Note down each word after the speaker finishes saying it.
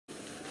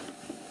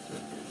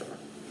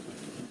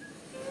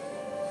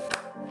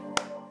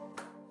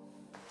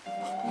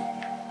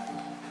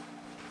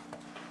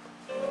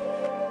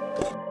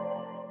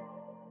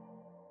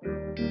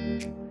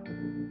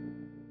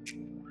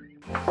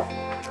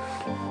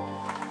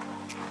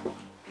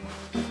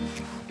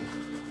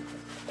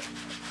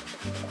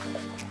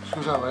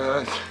Comes out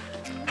like that.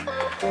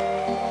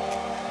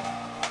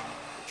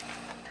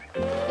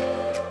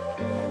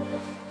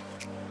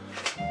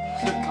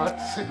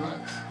 Sit,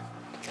 Lex.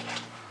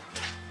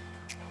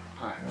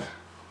 Right.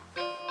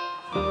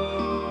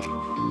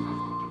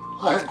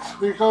 Lex,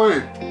 where are you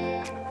going?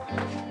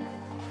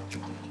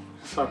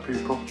 Sad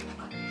people.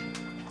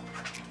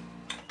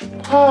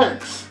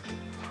 Lex!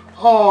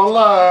 Oh,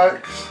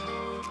 Lex!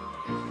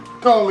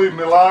 Don't leave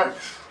me,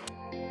 Lex.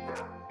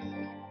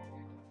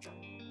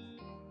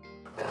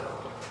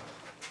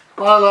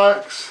 Bye,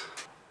 Lex.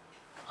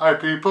 Hi,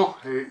 people.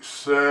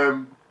 It's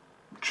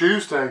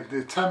Tuesday,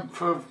 the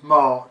 10th of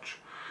March.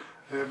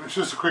 It's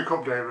just a quick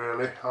update,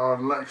 really,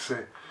 on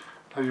Lexie.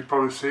 As you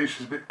probably see,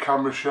 she's a bit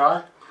camera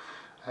shy.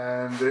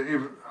 And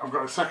I've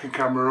got a second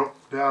camera up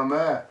down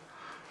there,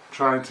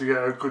 trying to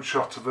get a good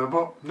shot of her.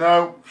 But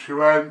no, she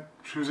went.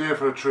 She was here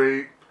for a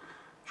treat.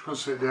 She couldn't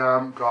sit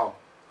down, gone.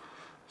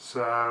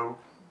 So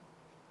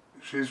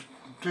she's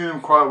doing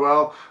quite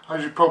well.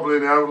 As you probably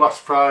know, last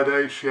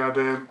Friday she had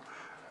an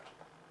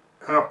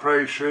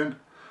operation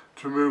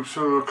to remove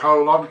some of her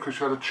colon because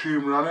she had a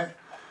tumour on it.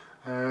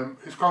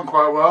 It's gone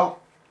quite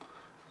well,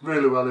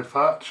 really well in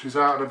fact. She's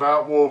out and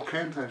about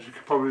walking, as you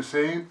can probably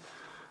see.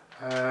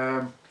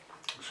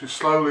 She's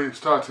slowly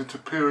started to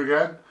poo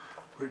again,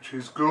 which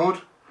is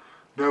good.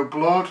 No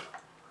blood,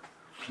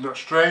 she's not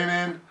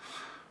straining,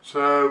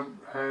 so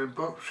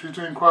but she's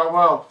doing quite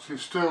well.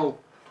 She's still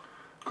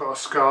got a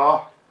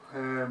scar,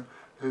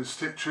 there's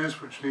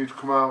stitches which need to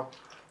come out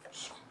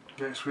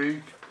next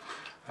week,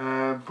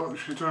 but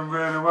she's doing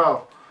really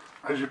well.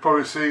 As you've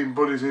probably seen,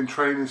 Buddy's in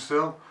training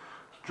still.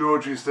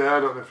 Georgie's there, I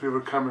don't know if the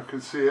other camera can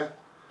see her,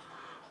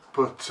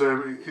 but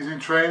he's in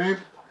training.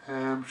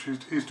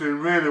 He's doing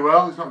really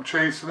well. He's not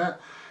chasing her.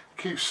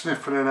 He keeps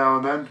sniffing her now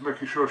and then,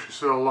 making sure she's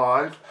still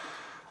alive.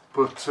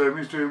 But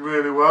he's doing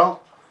really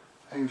well.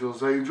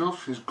 Angel's Angel,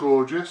 she's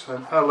gorgeous.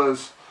 And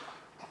Ella's,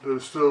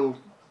 there's still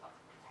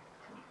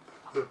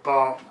the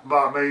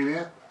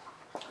Bartmania.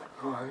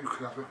 Alright, you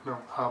can have it. No,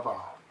 have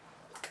her.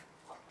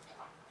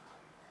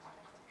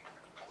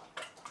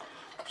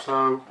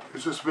 So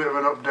it's just a bit of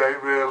an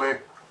update really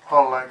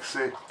on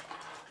Lexie.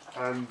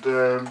 And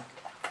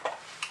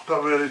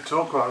not really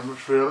talk about it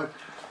much really.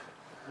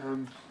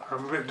 I'm a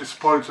bit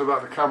disappointed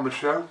about the camera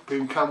show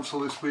being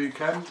cancelled this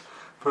weekend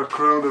for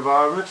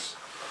coronavirus.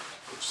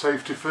 But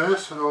safety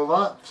first and all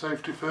that,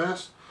 safety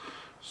first.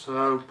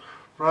 So,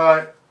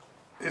 right,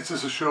 it's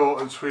just a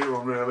short and sweet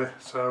one really.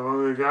 So I'm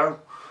going to go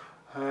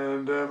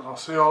and I'll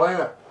see you all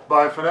later.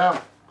 Bye for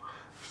now.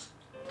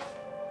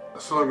 I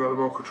still haven't got the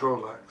more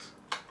control, Lex.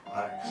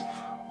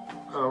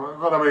 Oh, I've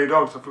got how many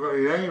dogs, I forgot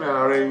your name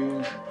now,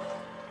 Range.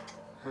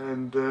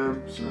 And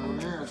so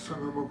yeah, still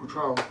got more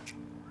control.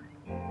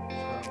 So,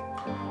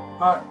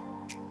 right,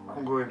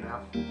 I'm going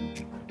now. I'm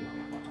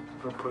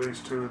going to put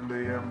these two in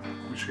the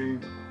machine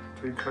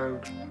to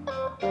encode.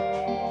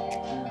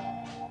 Yeah.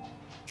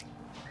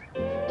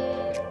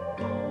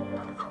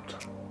 Helicopter.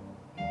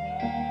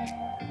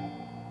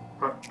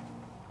 Right.